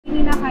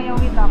kayo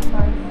with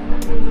doctors.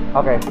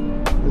 Okay.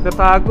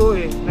 Nagtatago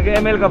eh.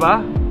 Nag-ML ka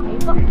ba? Ay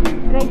po.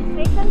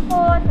 Registration po.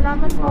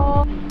 Salamat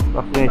po.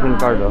 Vaccination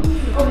card oh.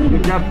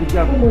 Good job, good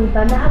job.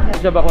 Pumunta na agad.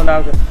 Good job ako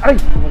na. Ay!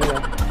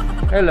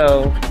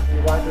 Hello. You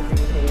want to be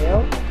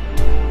detailed?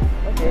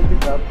 Okay,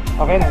 good job.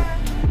 Okay na.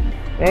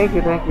 Thank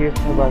you, thank you.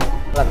 Bye-bye.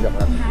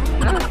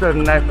 That's a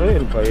nice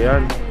oil pa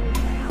yan.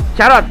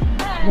 Charot!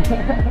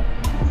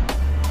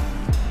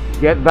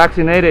 Get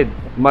vaccinated,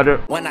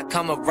 mother. When I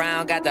come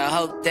around, got the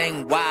whole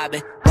thing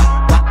wobbing.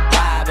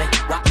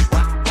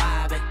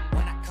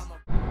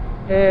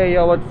 Hey,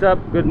 yo, what's up?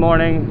 Good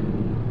morning.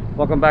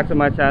 Welcome back to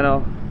my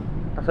channel.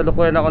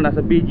 Kasalukuyan ako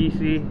nasa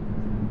BGC.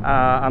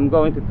 I'm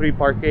going to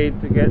Parkade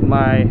to get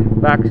my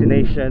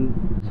vaccination.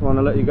 Just want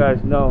to let you guys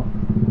know.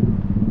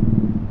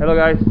 Hello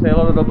guys, say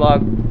hello to the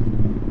vlog.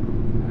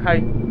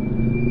 Hi.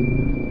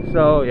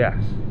 So yes,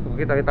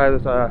 kita tayo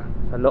sa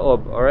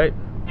loob, alright?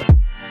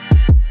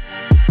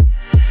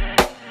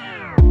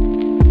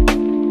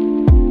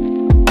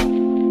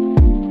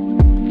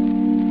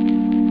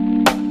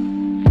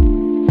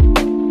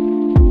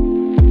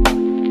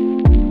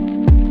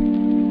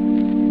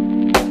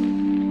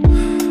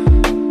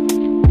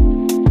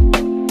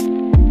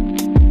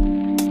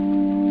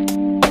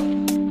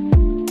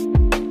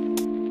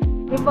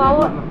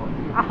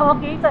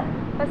 Okay,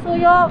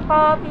 pasuyo,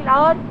 pa-fill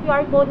out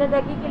QR code na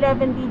dagig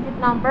 11-digit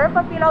number,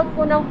 pa-fill out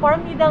po ng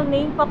form, middle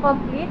name,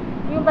 pa-complete,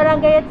 yung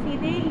barangay at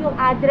city, yung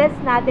address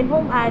natin,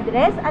 home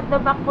address, at the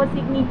back po,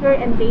 signature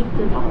and date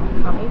to know.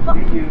 Okay po.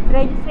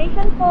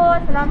 Registration po.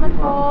 Salamat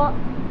po.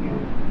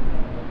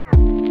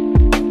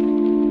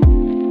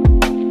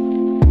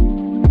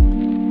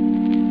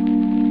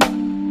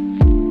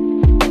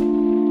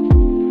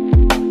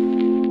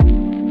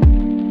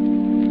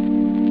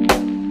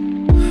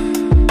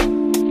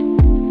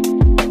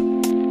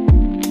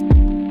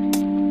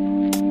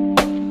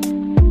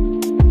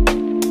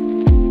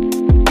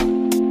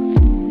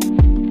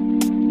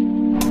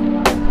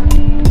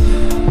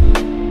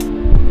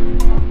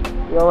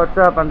 Yo, what's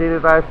up? Andito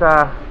tayo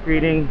sa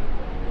screening.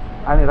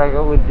 Ano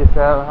tayo with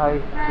Giselle?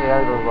 Hi. Say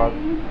hi to the vlog.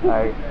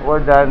 Hi.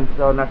 We're done.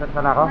 So, nasa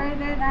na ako? We're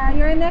done.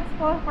 Your next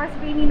call for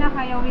screening na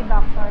kayo with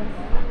doctors.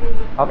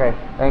 Okay,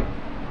 thanks.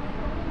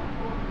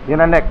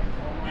 Yun na next.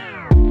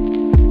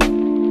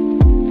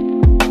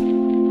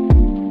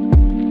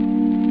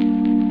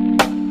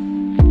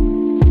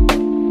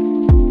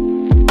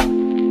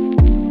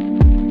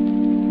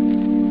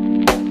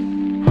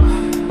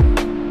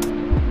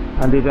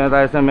 Andito na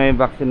tayo sa may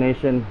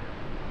vaccination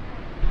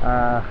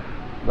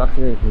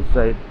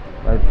site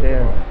right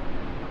there.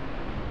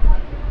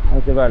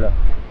 Hi si Paulo.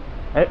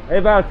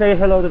 Hey Paulo, say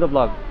hello to the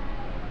vlog.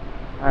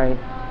 Hi.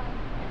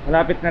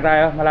 Malapit na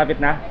tayo,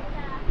 malapit na.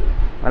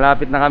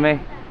 Malapit na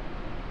kami.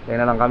 Kaya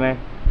na lang kami.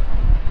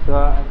 So,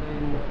 ito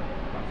yung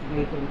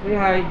vaccination. Say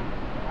hi.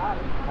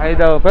 Hi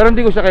daw. Pero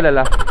hindi ko siya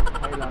kilala.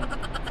 Hi lang.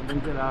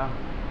 Andun sila.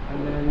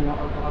 And then yung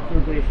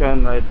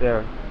observation right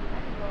there.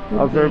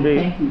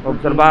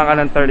 Obserbahan ka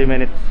ng 30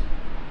 minutes.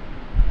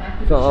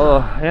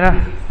 So, ayan na.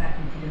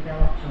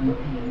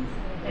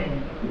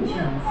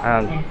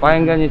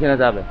 Pakinggan yung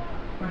sinasabi.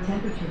 For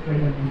temperature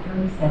greater than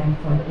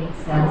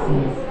 37.8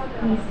 Celsius,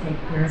 please take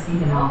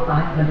paracetamol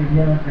 500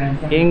 milligrams.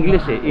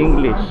 English eh,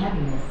 English.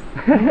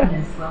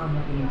 Swelling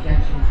of the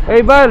injections. Hey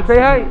Bal, say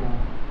hi.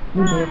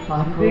 You may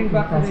apply cold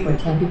compress for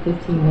 10 to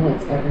 15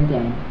 minutes every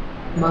day.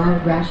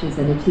 Mild rashes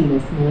and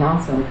itchiness may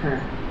also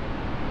occur.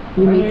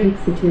 You may take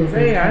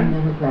cetirizine 10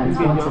 milligrams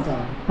once a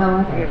day.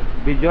 However,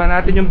 videoan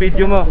natin yung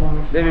video mo.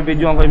 Hindi,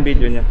 bibidyoan ko yung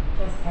video niya.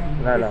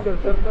 Wala lang.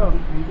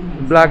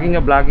 Vlogging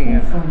niya, vlogging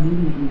niya.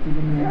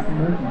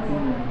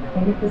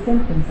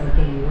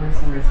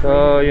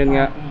 So, yun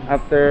nga.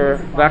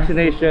 After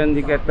vaccination,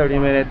 you get 30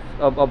 minutes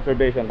of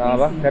observation. Tama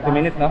ba? 30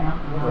 minutes, no?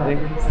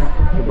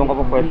 Ibang ka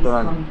po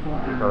pwestuhan.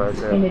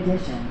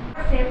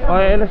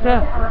 Okay, alas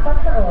siya.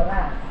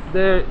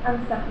 There.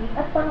 Ang sakit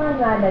at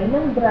pangangalay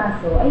ng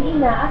braso ay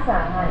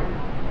inaasahan.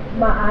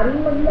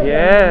 Maaring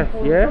maglagay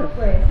ng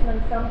press ng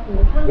 10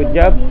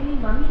 hanggang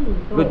 15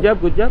 minuto.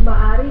 Good job.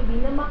 Maaari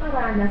din na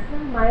makaranas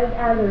ng mild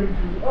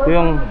allergy or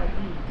yung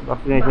pangangati.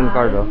 vaccination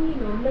card, oh. Maaari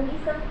minom ng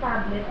isang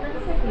tablet ng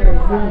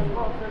cetirizine.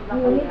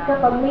 Ngunit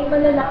kapag may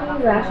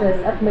malalaking rashes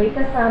at may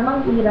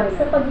kasamang hirap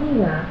sa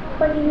paghinga,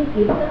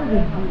 paninikip ng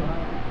dibdib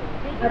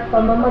at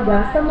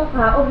pamamaga sa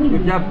mukha o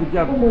bibig,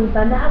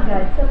 pumunta na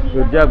agad sa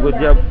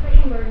pinakamalapit na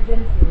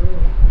emergency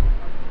room.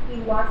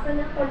 Iwasan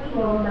ang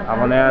pag-inom ng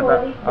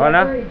alcoholic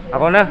beverages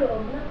sa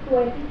loob ng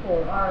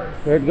 24 hours.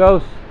 Here it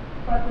goes.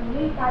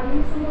 Patuloy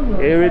tayong sumunod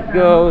Here it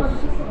goes. sa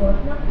pagsusuot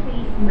ng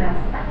face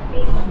mask at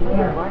face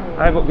shield.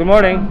 Hi, good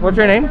morning. What's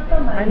your name?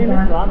 My name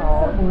is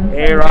Ronald.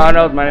 Hey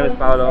Ronald, my name is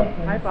Paulo.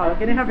 Hi Paulo,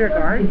 can I have your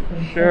card?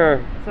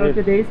 Sure. So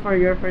today is for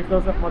your first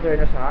dose of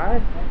Moderna shot.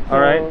 So,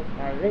 Alright.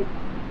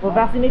 We'll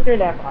vaccinate your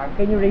left arm.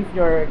 Can you raise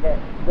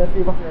the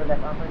sleeve of your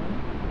left arm for me?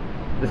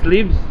 The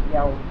sleeves?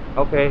 Yeah.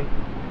 Okay.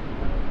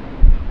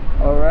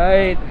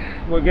 Alright.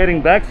 We're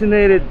getting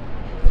vaccinated.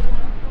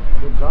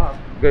 Good job.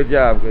 Good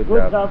job. Good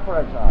job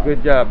for a job.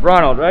 Good job.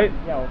 Ronald, right?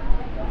 Yeah.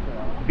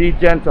 Be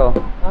gentle.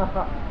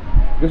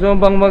 Gusto mo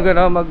bang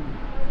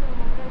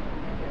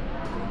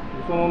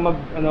gusto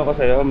mo ko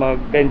sa'yo,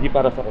 mag-Benji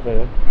para sa ko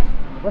sa'yo?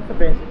 What's the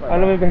best part?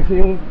 Alam mo yung Benji,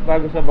 yung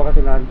bago siya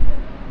bakasyonan.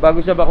 Bago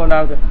siya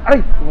bakunahan.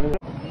 Ay!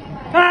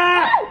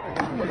 Ah!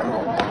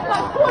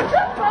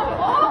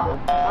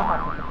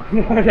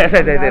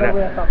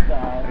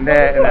 Hindi,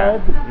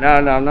 no,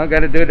 I'm not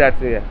gonna do that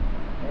to you.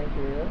 Thank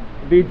you.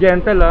 Be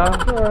gentle, ah.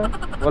 Sure.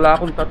 Wala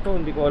akong tattoo,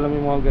 hindi ko alam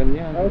yung mga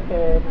ganyan.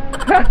 Okay.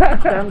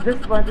 So I'm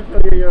just want to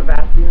show you your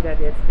vaccine that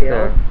it's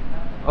filled.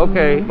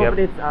 Okay,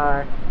 Hopefully yep.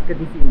 it's could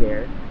be seen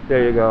there.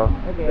 There you go.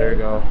 Okay. There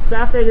you go. So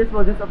after this,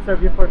 we'll just observe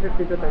you for 15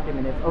 to 30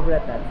 minutes over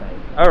at that side.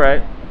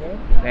 Alright. Okay.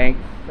 Thanks.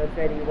 So it's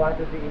ready. 1,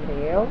 2, 3,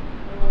 inhale.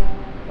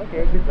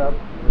 Okay, good job.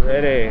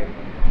 Ready.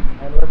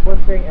 And we're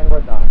pushing and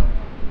we're done.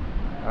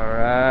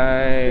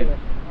 Alright.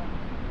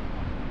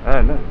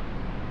 No.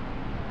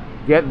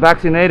 Get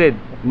vaccinated,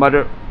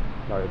 mother.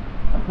 Sorry.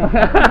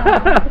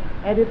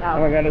 Edit How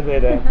am I out. gonna say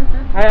that?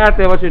 Hi,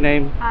 Ate. What's your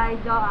name? Hi,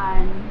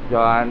 Joanne.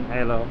 Joanne.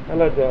 Hello.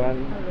 Hello,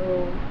 Joanne.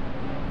 Hello.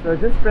 So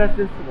just press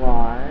this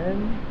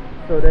one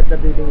so that the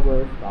bleeding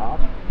will stop.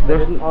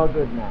 There's It's all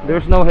good now.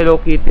 There's no Hello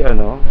Kitty,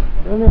 ano?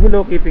 There's no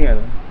Hello Kitty, ano?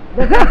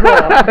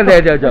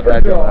 Hindi, joke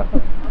lang.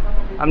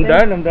 I'm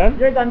done.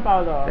 You're done,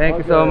 Paulo.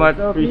 Thank you All so good. much.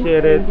 So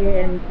Appreciate please it. stay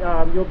here and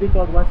you'll be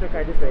told once your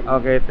card is ready.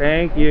 Okay,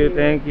 thank you.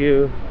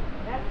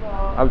 That's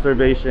all.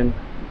 Observation.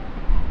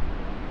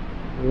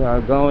 We are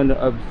going to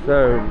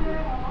observe.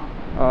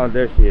 Oh,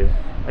 there she is.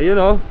 Ayun,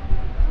 oh.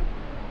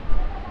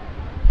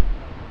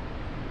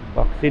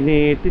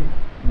 Vaccinated.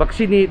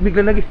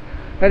 Bigla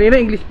kanina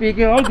English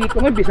speaking ako, dito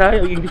nga Bisaya,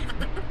 English.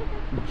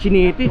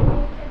 Vaccinated.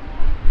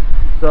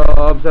 So,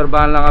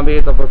 obserbahan lang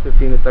kami ito for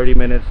 15 to 30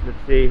 minutes. Let's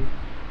see.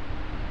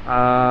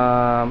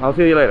 I'll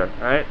see you later,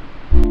 alright?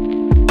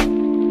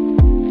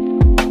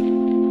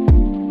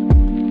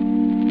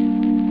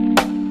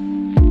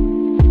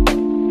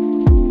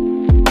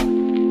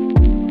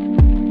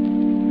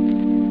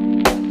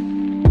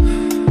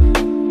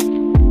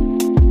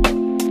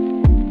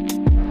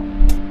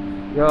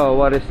 Yo,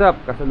 what is up?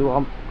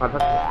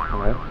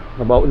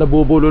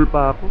 Nabubulol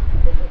pa ako.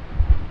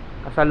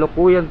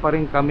 Kasalukuyan pa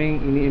rin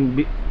kaming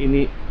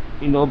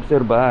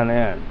inoobserbahan na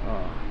yan.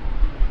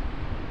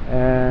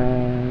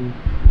 And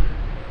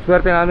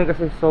swerte namin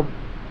kasi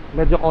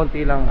medyo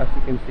konti lang, as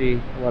you can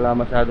see. Wala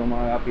masyadong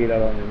mga apila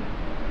lang.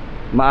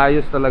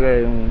 Maayos talaga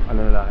yung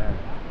nila yan,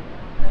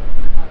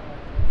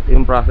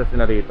 yung process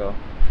nila rito.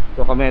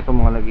 So kami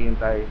itong mga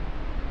naghihintay.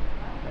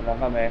 Wala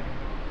kami.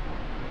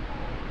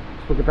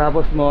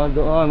 Pagkatapos mo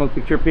doon, mag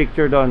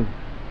picture doon.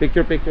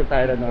 Picture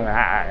tayo doon.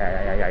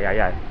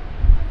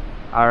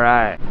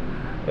 Alright.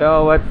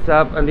 Yo, what's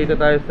up? Andito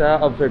tayo sa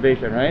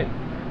observation, right?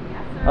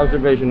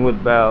 Observation with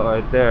Belle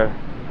right there.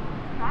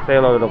 Say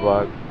hello to the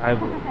vlog. Hi.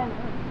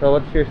 So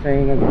what's your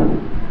saying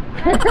again?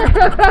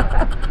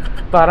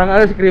 Parang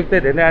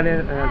scripted eh.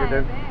 Anyways,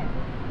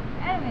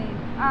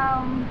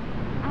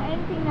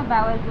 anything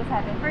about it was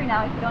happening for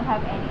now. If you don't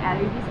have any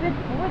allergies with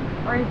food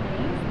or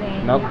drinks,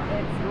 then Nope.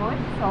 it's good.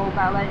 So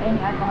bawal any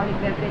alcoholic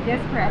beverages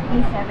for at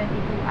least 72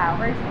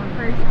 hours or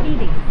first 3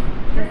 days.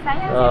 The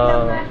sign of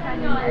symptoms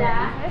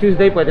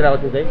Tuesday, pwede na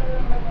ako Tuesday?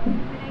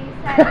 Today is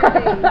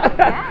Saturday.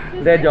 Yeah,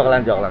 Hindi, Tuesday. joke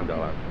lang.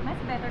 Mas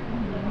better kung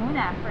hindi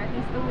muna for at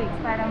least 2 weeks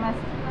para mas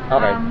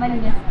Okay.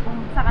 malinis kung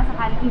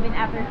sakasakaling even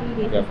after 3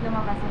 days Yep. is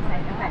lumabas yung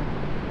side effect.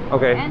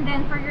 Okay. And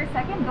then for your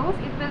second dose,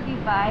 it will be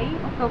by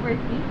October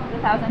 3,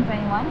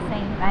 2021,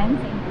 same time,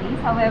 same place.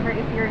 However,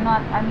 if you're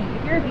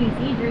if you're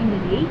busy during the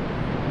day,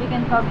 you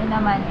can come in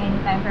naman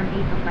anytime from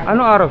 8 to 5.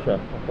 Anong araw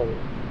siya? October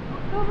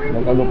 3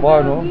 Nag-ano pa,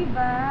 no? will be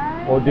by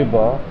O,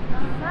 diba?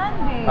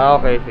 Sunday.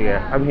 Okay, sige.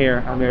 I'm here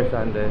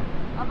Sunday.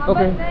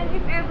 Okay. But then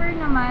if ever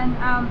naman,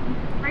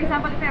 for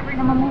example, if ever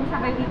naman move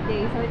sa by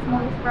weekday, so it's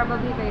most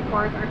probably by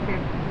 4th or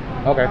 5th.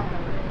 Okay.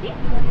 Okay?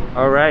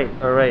 Alright,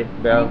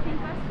 Belle. Anything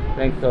questions?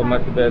 Thanks so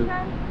much, Belle.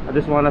 I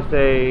just want to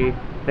say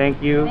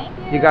thank you. Thank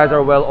you. You guys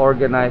are well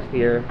organized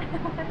here.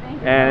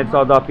 Thank you And so it's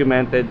all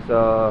documented,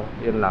 so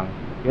yun lang.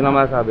 Yun lang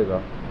masabi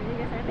ko.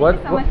 Thank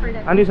you so much for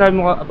that. Ano yung sabi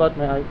mo about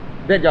my eye?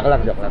 Hindi, joke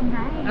lang.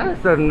 Nice. Ah,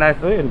 so nice.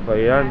 Uy, ano ba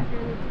yan?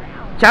 Naturally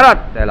brown. Charot!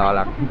 Tela ko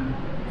lang.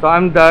 So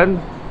I'm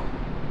done.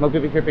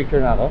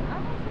 Magpipicture na ako?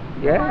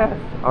 Yes.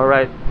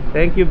 Alright.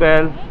 Thank you,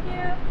 Belle. Thank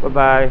you.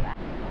 Bye-bye.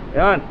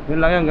 Yan. Yun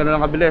lang yan. Ganun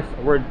lang kabilis.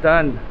 We're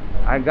done.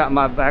 I got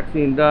my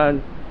vaccine done.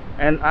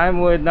 And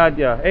I'm with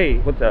Nadia. Hey,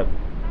 what's up?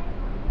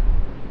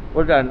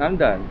 We're done. I'm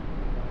done.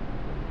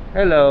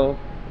 Hello.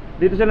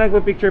 Dito sila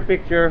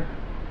nagpa-picture.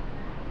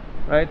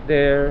 Right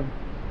there.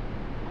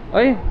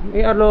 Ay,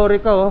 may alori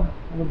ka oh.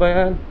 Ano ba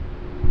yan?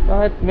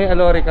 Bakit may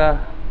alori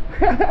ka?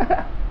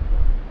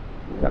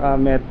 Saka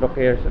Metro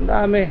Cares. Ang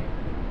dami.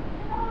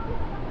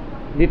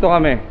 Dito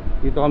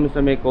kami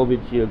sa may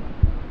Covidshield.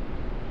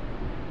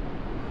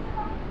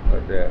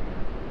 Right there.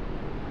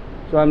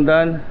 So I'm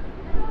done.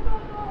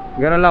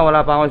 Ganun lang,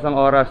 wala pa ako isang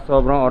oras.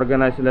 Sobrang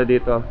organized sila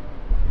dito.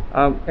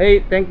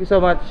 Hey, thank you so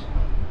much.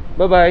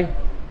 Bye-bye.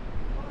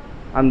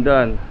 I'm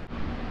done.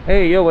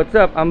 Hey, yo, what's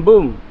up? I'm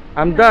Boom.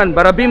 I'm done.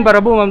 Barabim,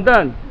 baraboom, I'm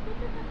done.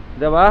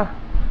 Diba?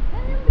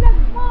 Anong vlog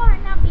mo?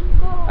 Hanapin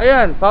ko.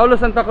 Ayan, Paulo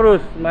Santa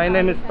Cruz. My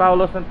name is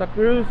Paulo Santa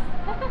Cruz.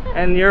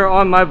 And you're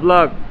on my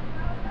vlog.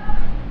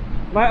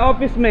 My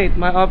office mate.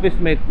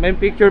 May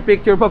picture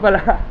pa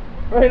pala.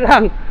 Wait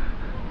lang.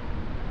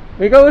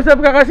 May kausap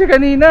ka kasi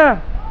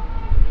kanina.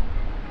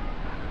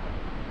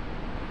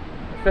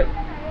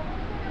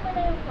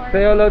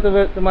 Say hello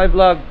to my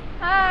vlog.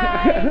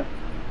 Hi!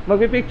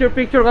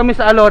 Magpi-picture kami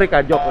sa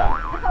Alorica. Joke lang.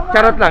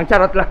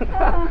 Charot lang.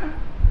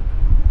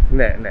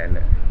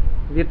 Hindi.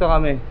 Dito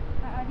kami.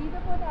 Dito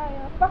po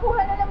tayo.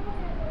 Pakuha na lang po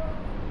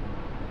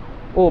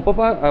yun.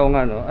 Oo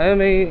nga no. Ay,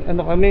 may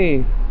ano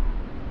kami.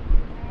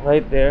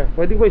 Right there.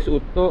 Pwede ko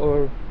isuot to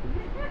or...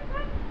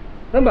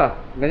 Saan ba?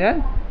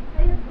 Ganyan?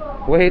 Ayun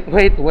po. Wait.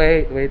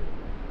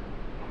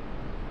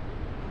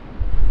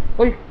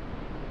 Uy!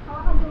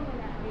 Hawakan mo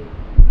muna.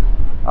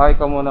 Okay,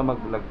 ikaw muna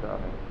mag-vlog sa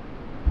akin.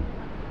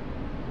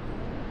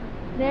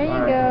 There you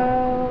Alright.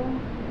 go.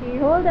 Okay,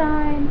 hold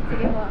on.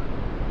 Sige po.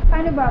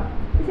 Paano ba?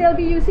 Kasi I'll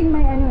be using my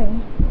ano eh.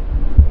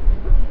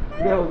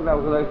 Hindi,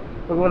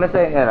 huwag muna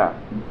sa yung era.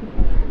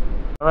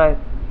 Alright.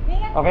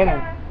 Ingat Okay ka.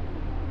 na.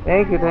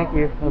 Thank you.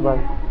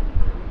 Bye-bye.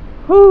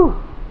 Whew!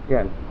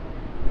 Yan.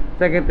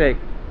 Second take.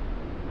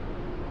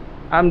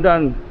 I'm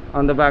done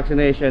on the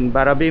vaccination.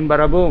 Bada bing,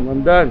 bada boom.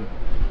 I'm done.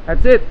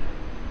 That's it.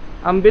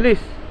 Ang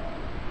bilis.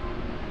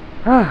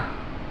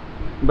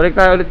 Balik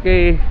tayo ulit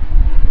kay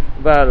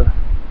Val.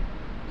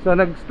 So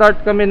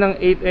nag-start kami ng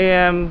 8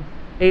 AM,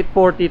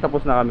 8:40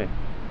 tapos na kami.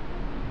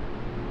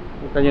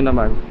 Kita nyo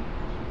naman.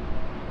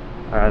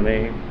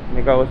 May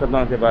kausap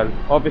naman si Val.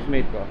 Office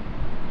mate ko.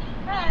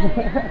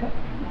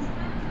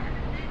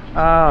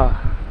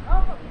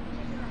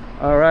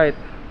 Alright.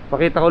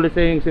 Pakita ko ulit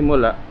sa yung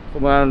simula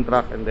ng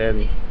truck and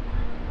then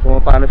kung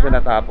paano siya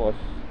natapos.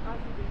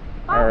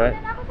 Alright.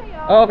 Ako sa'yo.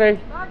 Okay.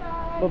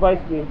 Bye-bye. Bye-bye,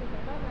 Steve. Bye-bye.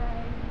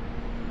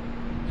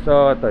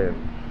 So, ito yun.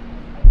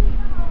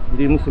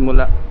 Hindi mo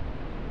simula.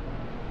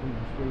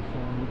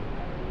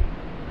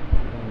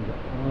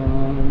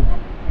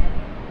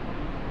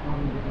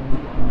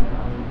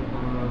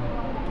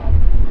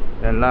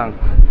 Yan lang.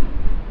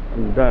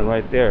 I'm done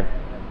right there.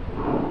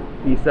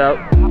 Peace out.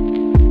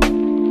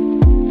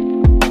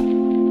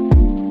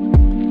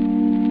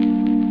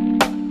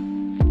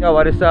 Yo,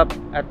 what is up?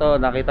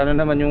 Eto, nakita nyo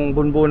naman yung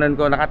bunbunan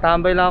ko.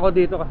 Nakatambay lang ako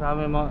dito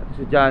kasama yung mga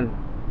si John.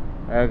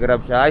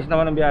 Grab siya. Ayos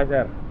naman ang biyahe,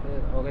 sir.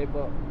 Okay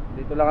po.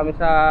 Dito lang kami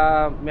sa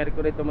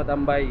Mercury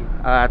tumatambay.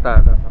 Ito.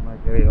 Sa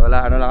Mercury.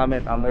 Wala, ano lang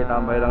kami.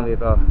 Tambay lang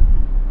dito.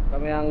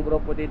 Kami ang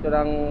grupo dito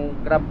ng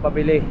Grab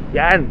pabili.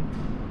 Yan!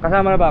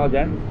 Kasama na ba ako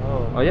dyan?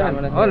 Oo. O yan.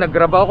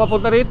 Nag-grab ako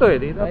papunta rito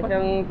eh. Dito Ay, pa.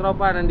 siyang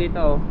tropa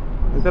nandito.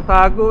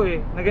 Nagtatago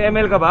eh.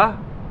 Nag-ML ka ba?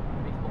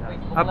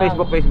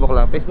 Facebook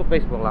lang. Facebook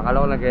lang.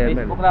 Kala ko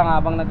nag-ML. Facebook lang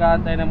habang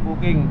nag-aantay ng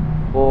booking.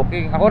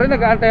 Booking. Ako rin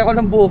nag-aantay ako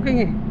ng booking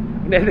eh.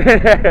 Hindi.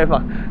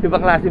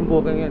 Ibang klaseng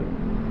booking yun.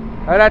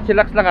 Wala,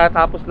 chillax lang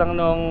tapos lang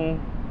nung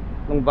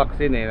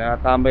vaccine eh.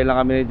 Nakatambay lang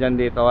kami dyan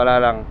dito.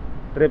 Wala lang.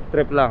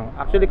 Trip lang.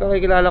 Actually,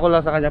 kakikilala ko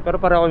lang sa kanya. Pero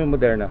para ako yung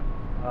Moderna.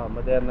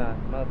 Moderna.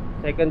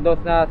 Second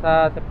dose na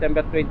sa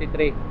September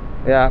 23.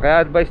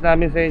 Kaya advice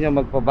namin sa inyo,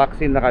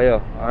 magpa-vaccine na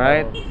kayo.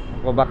 Alright?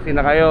 Magpa-vaccine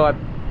na kayo. At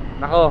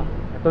nako,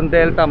 itong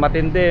Delta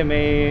matindi.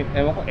 May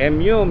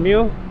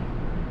Mu.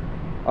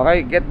 Okay,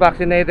 get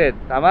vaccinated.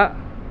 Tama?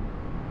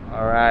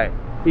 Alright.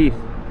 Peace.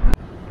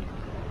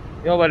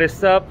 Yo, what is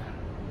up?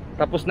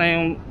 Tapos na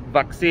yung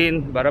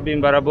vaccine.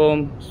 Barabim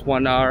barabom. It's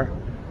 1 hour.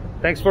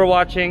 Thanks for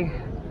watching.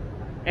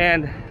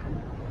 And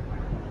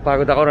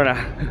pagod ako na.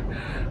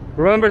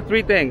 Remember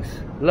 3 things: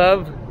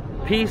 love,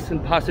 peace, and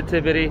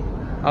positivity.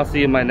 I'll see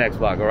you in my next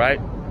vlog,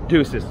 alright?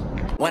 Deuces.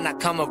 When I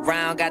come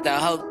around, got the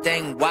whole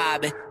thing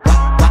wobbin'.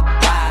 When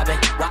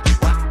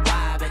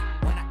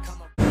I come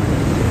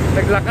around.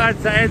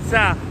 Naglakad sa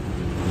EDSA.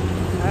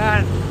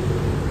 Ayan.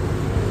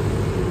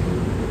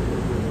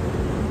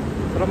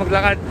 Sarap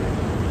maglakad.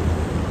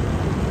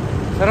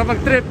 Sarap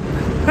mag-trip.